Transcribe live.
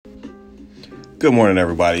Good morning,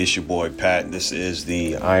 everybody. It's your boy, Pat. This is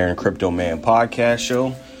the Iron Crypto Man podcast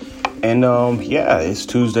show. And it's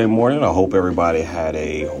Tuesday morning. I hope everybody had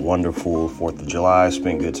a wonderful 4th of July,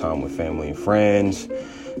 spent good time with family and friends.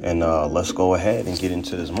 And let's go ahead and get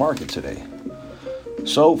into this market today.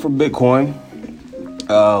 So for Bitcoin,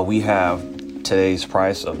 we have today's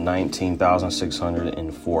price of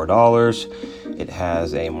 $19,604. It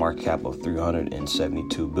has a market cap of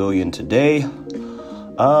 $372 billion today.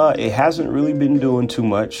 It hasn't really been doing too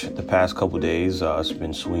much the past couple of days. It's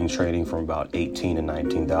been swing trading from about 18 to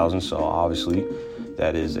 19,000. So obviously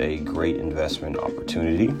that is a great investment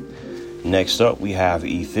opportunity. Next up, we have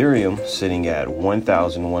Ethereum sitting at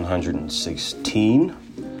 1,116.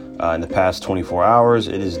 In the past 24 hours,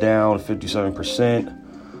 it is down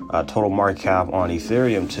 57%. Total market cap on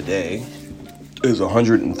Ethereum today is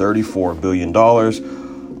 $134 billion.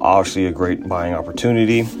 Obviously a great buying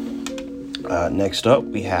opportunity. Next up,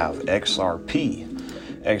 we have XRP.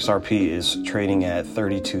 XRP is trading at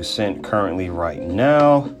 32 cents currently right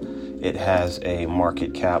now. It has a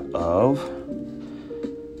market cap of...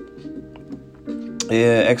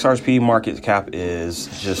 XRP market cap is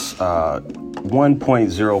just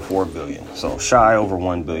 1.04 billion. So shy over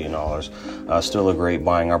 $1 billion. Still a great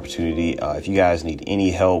buying opportunity. If you guys need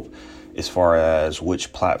any help as far as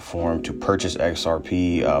which platform to purchase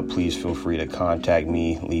XRP, please feel free to contact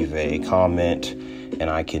me, leave a comment, and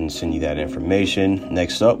I can send you that information.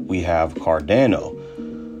 Next up, we have Cardano,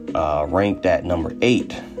 ranked at number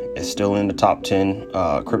 8. It's still in the top 10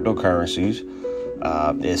 cryptocurrencies.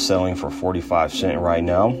 It's selling for 45 cents right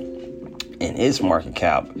now, and its market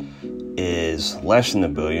cap is less than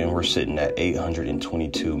 $1 billion. We're sitting at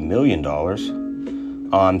 $822 million.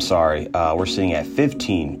 I'm sorry. We're sitting at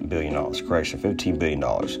 $15 billion. Correction, $15 billion.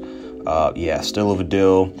 Still of a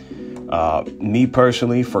deal. Me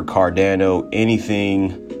personally, for Cardano,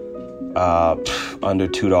 anything under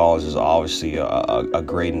 $2 is obviously a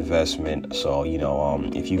great investment. So,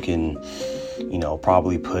 if you can,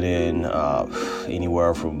 probably put in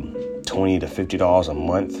anywhere from $20 to $50 a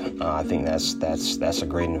month, I think that's a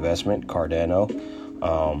great investment. Cardano.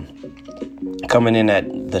 Coming in at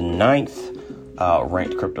the 9th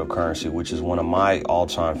ranked cryptocurrency, which is one of my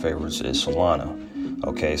all-time favorites, is Solana.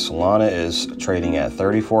 Okay, Solana is trading at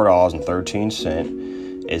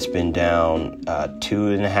 $34.13. It's been down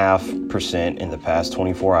 2.5% in the past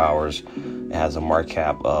 24 hours. It has a market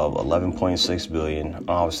cap of $11.6 billion.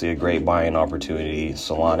 Obviously a great buying opportunity.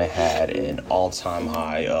 Solana had an all-time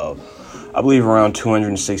high of, I believe, around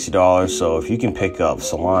 $260. So if you can pick up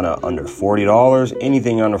Solana under $40,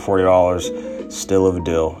 anything under $40, still of a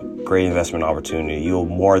deal. Great investment opportunity. You'll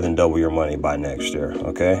more than double your money by next year.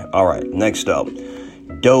 Okay. All right. Next up,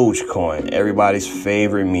 Dogecoin, everybody's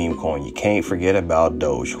favorite meme coin. You can't forget about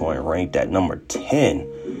Dogecoin, ranked at number 10.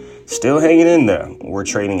 Still hanging in there. We're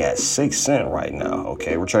trading at 6 cents right now.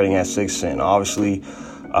 Okay. We're trading at 6 cents. Obviously,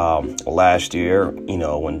 last year,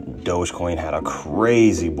 when Dogecoin had a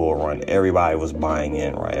crazy bull run, everybody was buying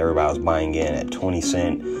in, right? Everybody was buying in at 20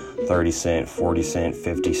 cents, 30 cents, 40 cents,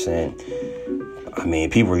 50 cents. I mean,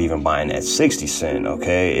 people were even buying at 60 cents,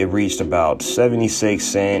 okay? It reached about 76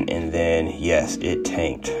 cents, and then, yes, it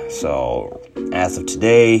tanked. So, as of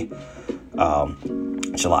today,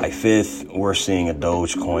 July 5th, we're seeing a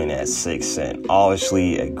Dogecoin at 6 cents.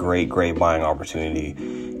 Obviously, a great buying opportunity.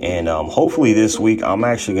 And hopefully this week, I'm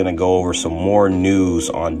actually going to go over some more news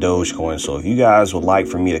on Dogecoin. So, if you guys would like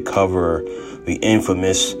for me to cover the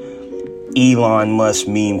infamous Elon Musk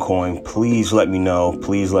meme coin, please let me know.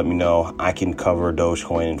 I can cover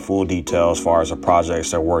Dogecoin in full detail as far as the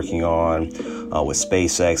projects they're working on with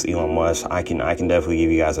SpaceX, Elon Musk. I can definitely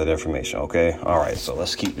give you guys that information. Okay. All right. So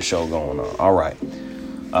let's keep the show going on. All right.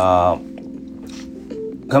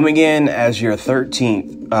 Coming in as your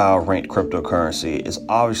 13th ranked cryptocurrency is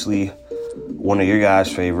obviously one of your guys'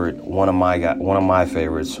 favorite, one of my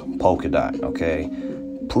favorites, Polkadot. Okay.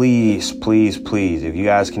 Please, if you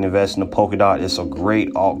guys can invest in the Polkadot, it's a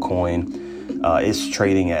great altcoin. It's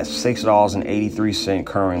trading at $6.83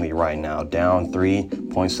 currently right now, down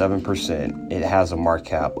 3.7%. It has a market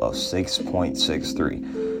cap of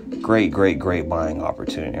 6.63. Great buying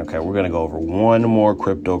opportunity. Okay, we're going to go over one more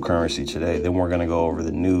cryptocurrency today. Then we're going to go over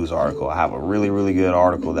the news article. I have a really good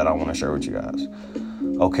article that I want to share with you guys.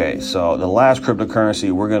 Okay, so the last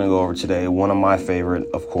cryptocurrency we're going to go over today, one of my favorite,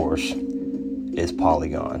 of course, is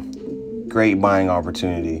Polygon. Great buying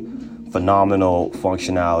opportunity, phenomenal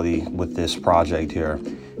functionality with this project here.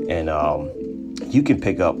 And you can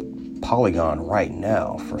pick up Polygon right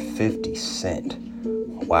now for 50 cents.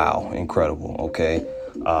 Wow, incredible. Okay.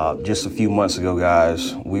 Just a few months ago,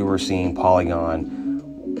 guys, we were seeing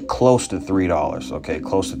Polygon close to $3. Okay,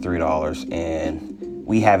 close to $3, and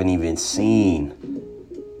we haven't even seen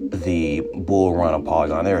the bull run of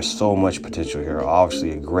Polygon. There is so much potential here.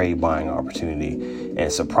 Obviously, a great buying opportunity.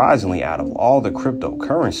 And surprisingly, out of all the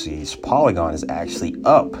cryptocurrencies, Polygon is actually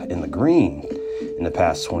up in the green in the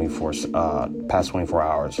past 24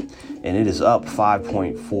 hours, and it is up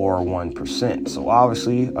 5.41%. So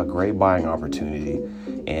obviously, a great buying opportunity.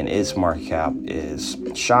 And its market cap is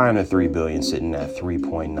shy under 3 billion, sitting at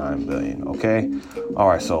 3.9 billion. Okay. All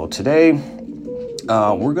right. So today,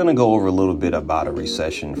 we're going to go over a little bit about a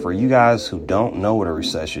recession. For you guys who don't know what a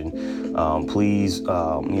recession, please,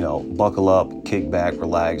 buckle up, kick back,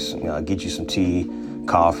 relax, get you some tea,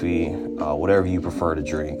 coffee, whatever you prefer to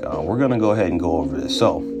drink. We're going to go ahead and go over this.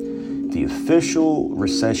 So the official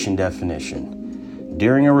recession definition: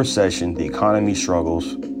 during a recession, the economy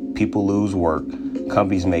struggles, people lose work,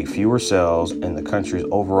 companies make fewer sales, and the country's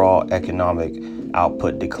overall economic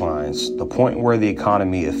output declines. The point where the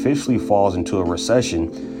economy officially falls into a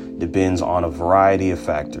recession depends on a variety of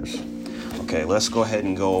factors. Okay, let's go ahead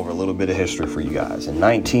and go over a little bit of history for you guys. In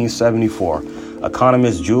 1974,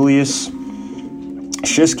 economist Julius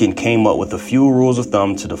Shishkin came up with a few rules of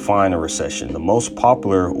thumb to define a recession. The most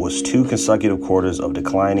popular was 2 consecutive quarters of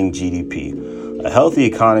declining GDP. A healthy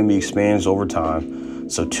economy expands over time,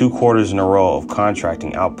 so 2 quarters in a row of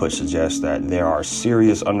contracting output suggests that there are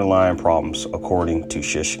serious underlying problems, according to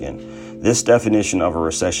Shishkin. This definition of a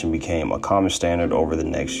recession became a common standard over the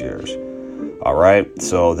next years. All right,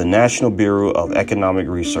 so the National Bureau of Economic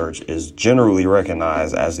Research is generally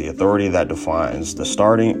recognized as the authority that defines the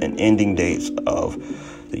starting and ending dates of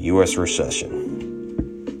the U.S. recession.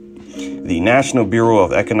 The National Bureau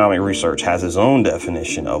of Economic Research has its own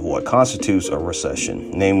definition of what constitutes a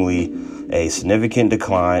recession, namely a significant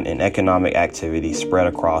decline in economic activity spread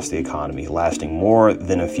across the economy, lasting more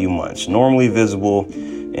than a few months, normally visible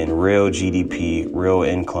in real GDP, real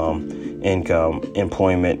income,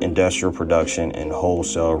 employment, industrial production, and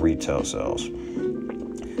wholesale retail sales.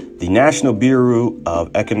 The National Bureau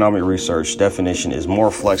of Economic Research definition is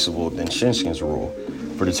more flexible than Shishkin's rule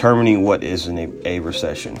for determining what is a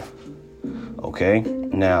recession. Okay,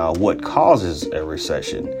 now what causes a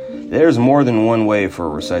recession? There's more than one way for a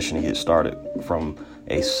recession to get started, from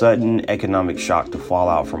a sudden economic shock to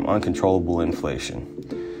fallout from uncontrollable inflation.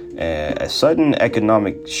 A sudden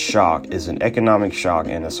economic shock is an economic shock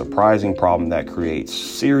and a surprising problem that creates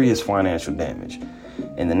serious financial damage.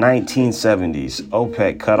 In the 1970s,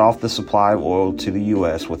 OPEC cut off the supply of oil to the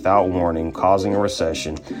U.S. without warning, causing a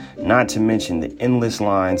recession, not to mention the endless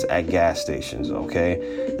lines at gas stations, okay?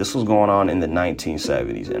 This was going on in the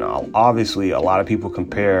 1970s, and obviously a lot of people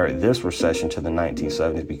compare this recession to the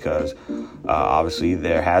 1970s because obviously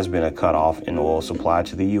there has been a cutoff in oil supply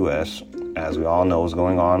to the U.S., as we all know is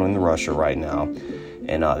going on in Russia right now,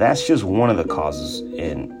 and that's just one of the causes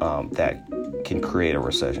in that can create a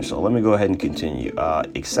recession. So let me go ahead and continue.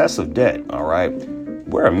 Excessive debt. All right.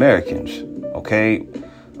 We're Americans. Okay.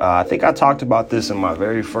 I think I talked about this in my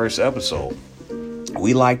very first episode.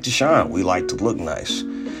 We like to shine. We like to look nice.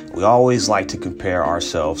 We always like to compare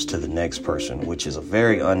ourselves to the next person, which is a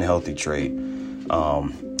very unhealthy trait.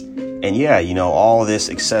 And yeah, all this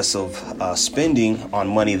excessive spending on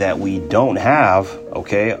money that we don't have.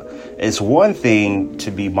 Okay. It's one thing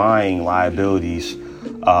to be buying liabilities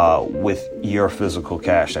with your physical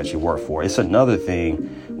cash that you work for. It's another thing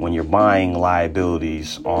when you're buying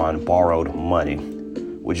liabilities on borrowed money,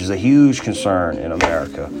 which is a huge concern in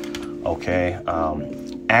America. Okay.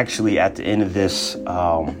 Actually, at the end of this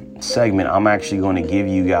segment, I'm actually going to give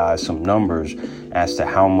you guys some numbers as to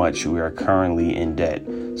how much we are currently in debt.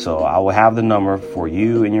 So I will have the number for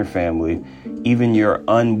you and your family, even your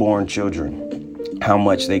unborn children, how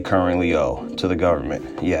much they currently owe to the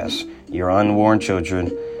government. Yes. Your unborn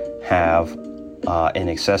children have an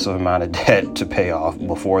excessive amount of debt to pay off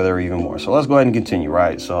before they're even born. So let's go ahead and continue,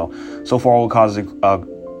 right? So far,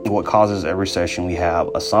 what causes a recession? We have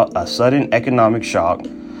a sudden economic shock,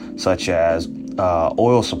 such as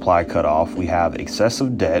oil supply cutoff. We have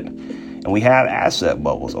excessive debt, and we have asset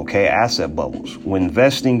bubbles. Okay, asset bubbles. When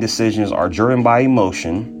investing decisions are driven by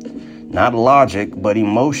emotion, not logic, but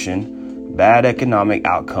emotion, bad economic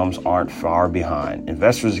outcomes aren't far behind.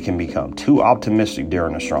 Investors can become too optimistic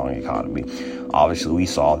during a strong economy. Obviously, we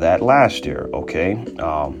saw that last year, okay?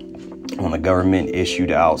 When the government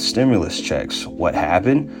issued out stimulus checks, what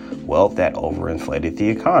happened? Well, that overinflated the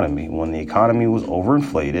economy. When the economy was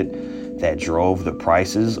overinflated, that drove the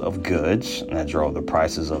prices of goods, and that drove the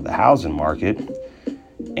prices of the housing market.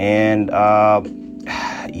 And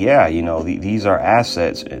these are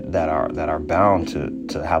assets that are bound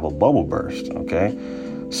to have a bubble burst. Okay,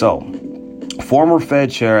 so Former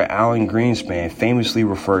Fed Chair Alan Greenspan famously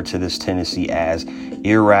referred to this tendency as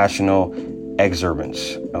irrational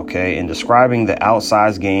exuberance, okay? In describing the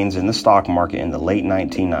outsized gains in the stock market in the late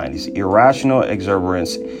 1990s, irrational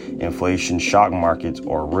exuberance, inflation, shock markets,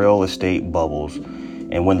 or real estate bubbles.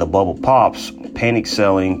 And when the bubble pops, panic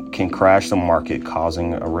selling can crash the market,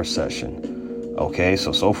 causing a recession. Okay,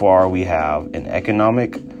 so far we have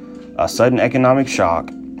a sudden economic shock,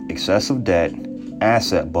 excessive debt,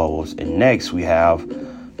 asset bubbles, and next we have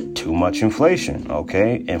too much inflation.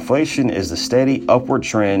 Okay, inflation is the steady upward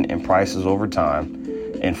trend in prices over time.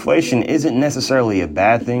 Inflation isn't necessarily a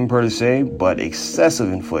bad thing per se, but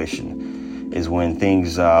excessive inflation is when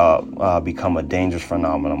things become a dangerous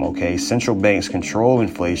phenomenon. Okay, central banks control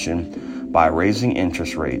inflation by raising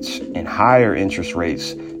interest rates, and higher interest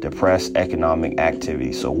rates depress economic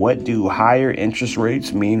activity. So what do higher interest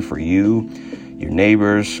rates mean for you, your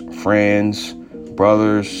neighbors, friends,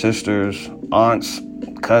 brothers, sisters, aunts,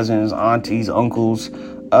 cousins, aunties, uncles?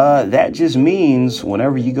 That just means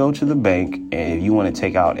whenever you go to the bank and if you want to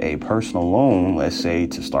take out a personal loan, let's say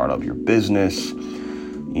to start up your business,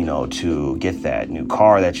 you know, to get that new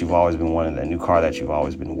car that you've always been wanting, that new car that you've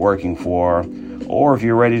always been working for, or if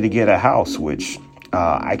you're ready to get a house, which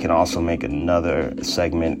I can also make another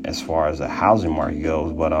segment as far as the housing market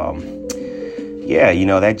goes. But yeah, you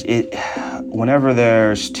know, whenever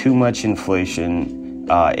there's too much inflation,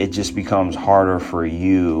 it just becomes harder for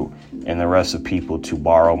you and the rest of people to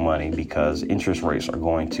borrow money because interest rates are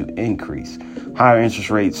going to increase. Higher interest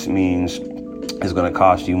rates means it's going to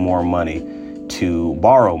cost you more money to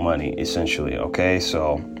borrow money, essentially. Okay,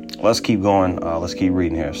 so let's keep going. Let's keep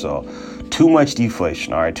reading here. So too much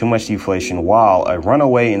deflation. All right, too much deflation. While a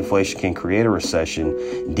runaway inflation can create a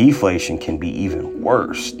recession, deflation can be even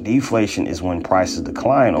worse. Deflation is when prices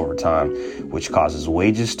decline over time, which causes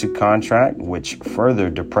wages to contract, which further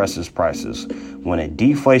depresses prices. When a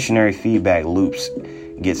deflationary feedback loop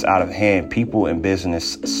gets out of hand, people and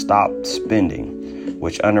business stop spending,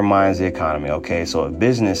 which undermines the economy. Okay, so if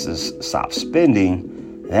businesses stop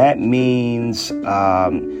spending, that means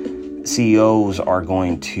CEOs are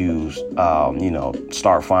going to,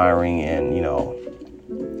 start firing and,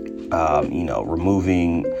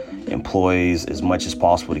 removing employees as much as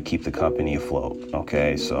possible to keep the company afloat.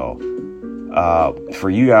 Okay, so for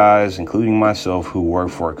you guys, including myself, who work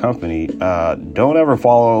for a company, don't ever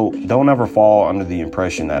fall under the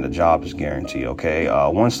impression that a job is guaranteed. Okay,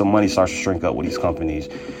 once the money starts to shrink up with these companies,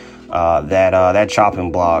 that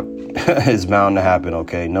chopping block is bound to happen.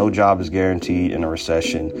 Okay, no job is guaranteed in a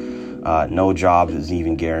recession. No job is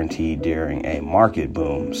even guaranteed during a market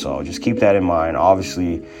boom. So just keep that in mind.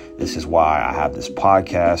 Obviously, this is why I have this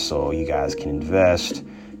podcast, so you guys can invest,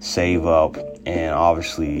 save up, and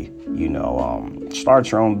obviously, start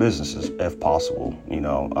your own businesses if possible.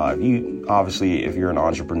 If you're an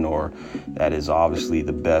entrepreneur, that is obviously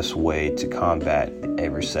the best way to combat a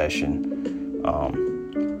recession.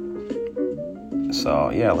 So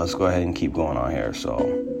yeah, let's go ahead and keep going on here. So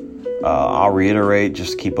I'll reiterate,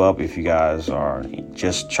 just keep up if you guys are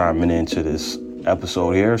just chiming into this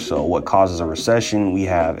episode here. So what causes a recession? We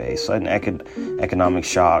have a sudden economic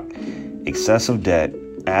shock, excessive debt,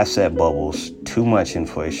 asset bubbles, too much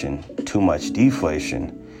inflation, too much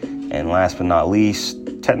deflation, and last but not least,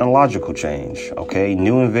 technological change. Okay,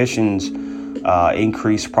 new inventions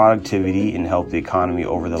increase productivity and help the economy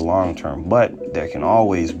over the long term, but there can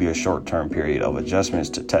always be a short-term period of adjustments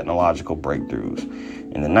to technological breakthroughs.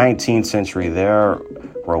 In the 19th century, there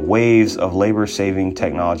were waves of labor-saving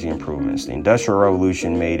technology improvements. The Industrial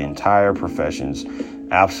Revolution made entire professions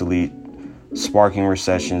obsolete, sparking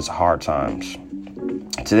recessions, hard times.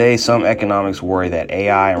 Today, some economics worry that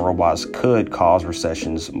AI and robots could cause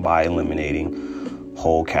recessions by eliminating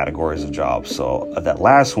whole categories of jobs. So that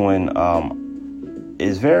last one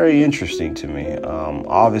is very interesting to me.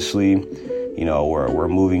 Obviously, we're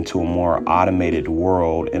moving to a more automated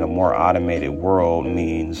world, and a more automated world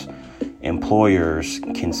means employers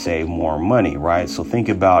can save more money, right? So think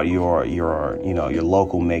about your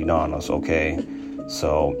local McDonald's. Okay,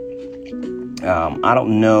 so I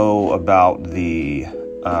don't know about the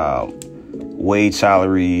wage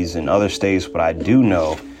salaries in other states, but I do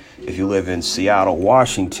know if you live in Seattle,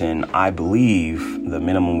 Washington, I believe the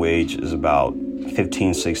minimum wage is about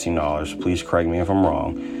 $15-16. Please correct me if I'm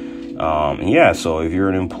wrong. So if you're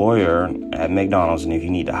an employer at McDonald's and if you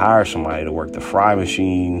need to hire somebody to work the fry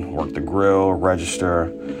machine, work the grill,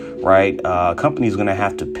 register, right? Company's going to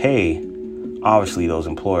have to pay, obviously, those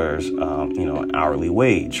employers, an hourly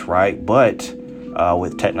wage, right? But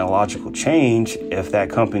with technological change, if that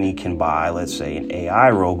company can buy, let's say, an AI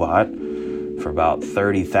robot for about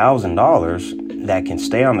 $30,000, that can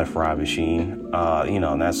stay on the fry machine,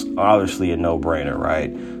 and that's obviously a no-brainer,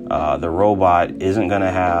 right? The robot isn't going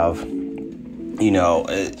to have,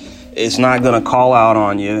 it's not going to call out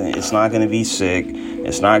on you. It's not going to be sick.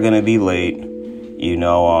 It's not going to be late.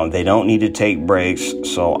 They don't need to take breaks.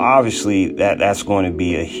 So obviously that's going to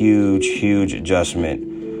be a huge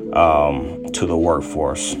adjustment to the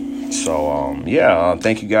workforce. So,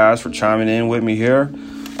 thank you guys for chiming in with me here.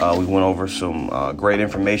 We went over some great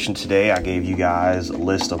information today. I gave you guys a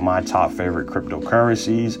list of my top favorite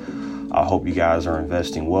cryptocurrencies. I hope you guys are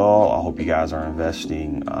investing well. I hope you guys are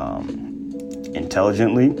investing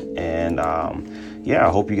intelligently. And I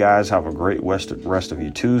hope you guys have a great rest of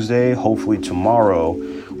your Tuesday. Hopefully tomorrow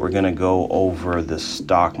we're going to go over the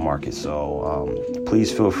stock market. So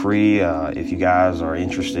please feel free if you guys are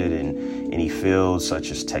interested in any fields such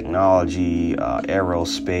as technology,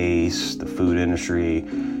 aerospace, the food industry.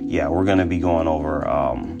 We're going to be going over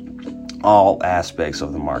all aspects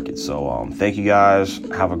of the market. So thank you guys.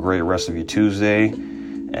 Have a great rest of your Tuesday,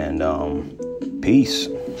 and peace.